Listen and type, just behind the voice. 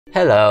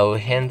Hello,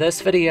 in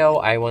this video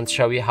I want to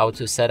show you how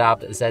to set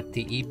up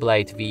ZTE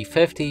Blade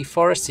V50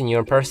 for a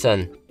senior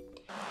person.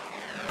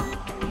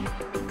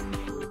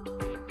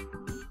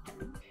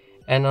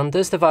 And on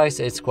this device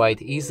it's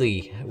quite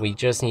easy. We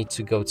just need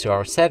to go to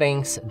our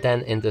settings,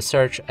 then in the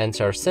search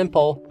enter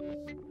simple.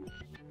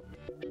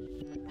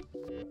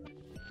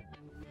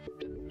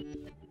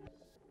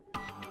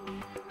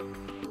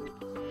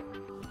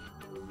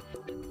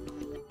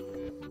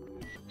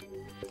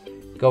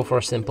 Go for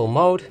simple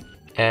mode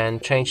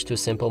and change to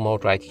simple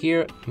mode right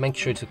here. Make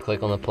sure to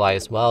click on apply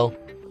as well.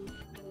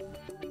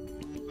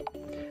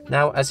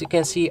 Now, as you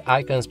can see,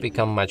 icons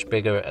become much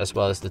bigger as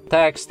well as the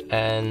text,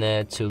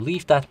 and to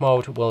leave that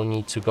mode, we'll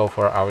need to go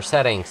for our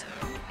settings.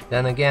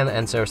 Then again,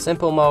 enter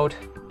simple mode.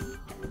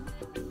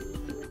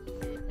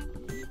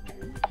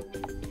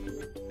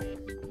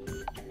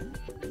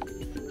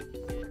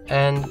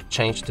 And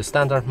change to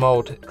standard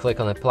mode, click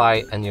on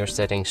apply, and your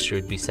settings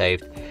should be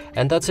saved.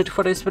 And that's it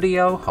for this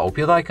video. Hope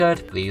you like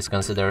it. Please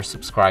consider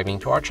subscribing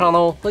to our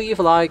channel, leave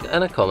a like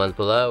and a comment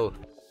below.